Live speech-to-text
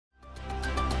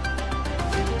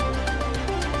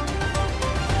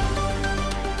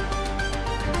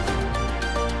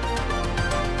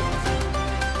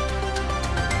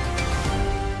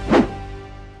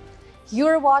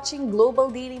You're watching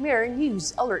Global Daily Mirror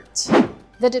News Alert.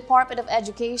 The Department of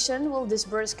Education will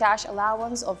disburse cash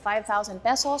allowance of 5,000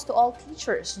 pesos to all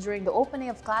teachers during the opening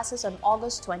of classes on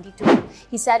August 22.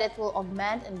 He said it will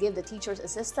augment and give the teachers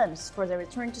assistance for their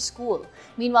return to school.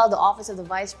 Meanwhile, the Office of the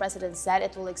Vice President said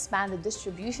it will expand the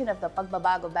distribution of the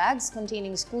pagbabago bags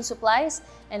containing school supplies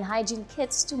and hygiene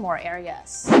kits to more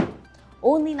areas.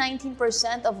 Only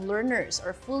 19% of learners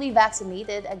are fully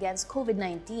vaccinated against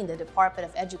COVID-19, the Department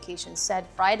of Education said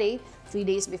Friday, 3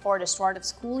 days before the start of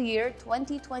school year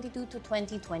 2022 to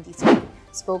 2023.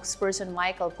 Spokesperson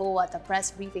Michael Poe at a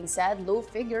press briefing said low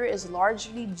figure is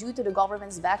largely due to the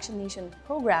government's vaccination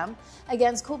program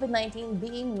against COVID-19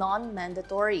 being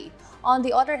non-mandatory. On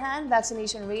the other hand,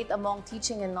 vaccination rate among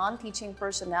teaching and non-teaching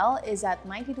personnel is at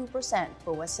 92%,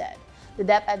 Poe said. The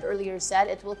DepEd earlier said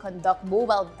it will conduct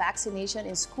mobile vaccination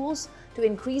in schools to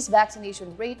increase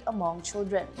vaccination rate among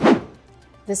children.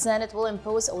 The Senate will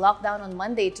impose a lockdown on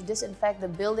Monday to disinfect the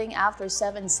building after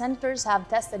 7 senators have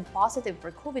tested positive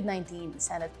for COVID-19,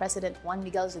 Senate President Juan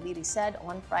Miguel Zubiri said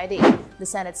on Friday. The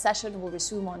Senate session will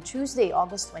resume on Tuesday,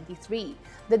 August 23.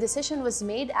 The decision was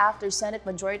made after Senate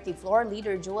Majority Floor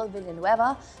Leader Joel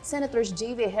Villanueva, Senators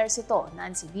J.V. Ejercito,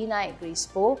 Nancy Binay, Grace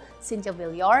Poe, Cynthia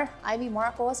Villar, Ivy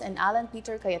Marcos, and Alan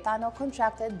Peter Cayetano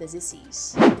contracted the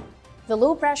disease. The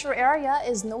low-pressure area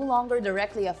is no longer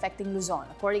directly affecting Luzon.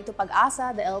 According to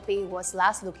Pag-asa, the LPA was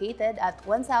last located at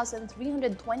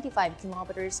 1,325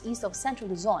 kilometers east of central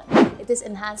Luzon. It is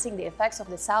enhancing the effects of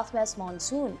the southwest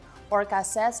monsoon.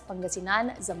 Forecast says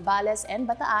Pangasinan, Zambales, and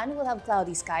Bataan will have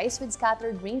cloudy skies with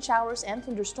scattered rain showers and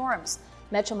thunderstorms.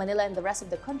 Metro Manila and the rest of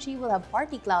the country will have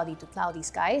partly cloudy to cloudy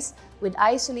skies with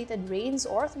isolated rains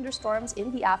or thunderstorms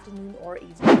in the afternoon or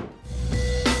evening.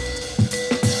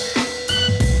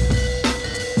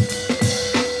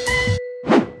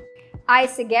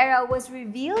 Seguerra was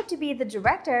revealed to be the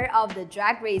director of the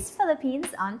Drag Race Philippines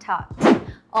Untucked.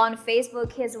 On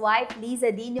Facebook, his wife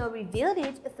Liza Dino revealed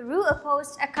it through a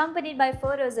post accompanied by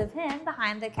photos of him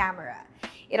behind the camera.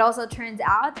 It also turns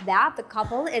out that the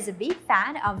couple is a big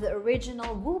fan of the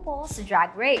original RuPaul's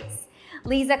Drag Race.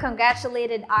 Liza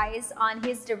congratulated Ice on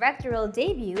his directorial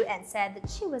debut and said that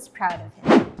she was proud of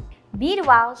him.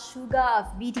 Meanwhile, SUGA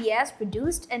of BTS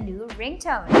produced a new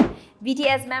ringtone.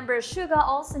 BTS member SUGA,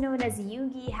 also known as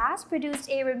Yoongi, has produced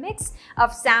a remix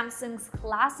of Samsung's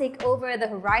classic Over the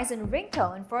Horizon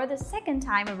ringtone for the second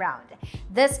time around.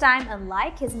 This time,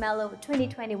 unlike his mellow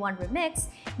 2021 remix,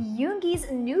 Yoongi's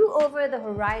new Over the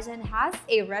Horizon has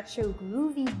a retro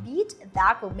groovy beat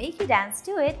that will make you dance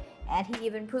to it, and he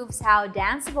even proves how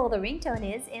danceable the ringtone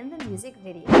is in the music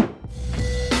video.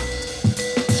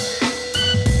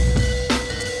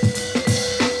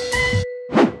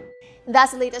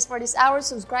 That's the latest for this hour.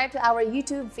 Subscribe to our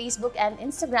YouTube, Facebook, and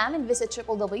Instagram and visit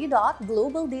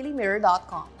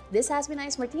www.globaldailymirror.com. This has been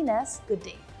Ice Martinez. Good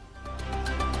day.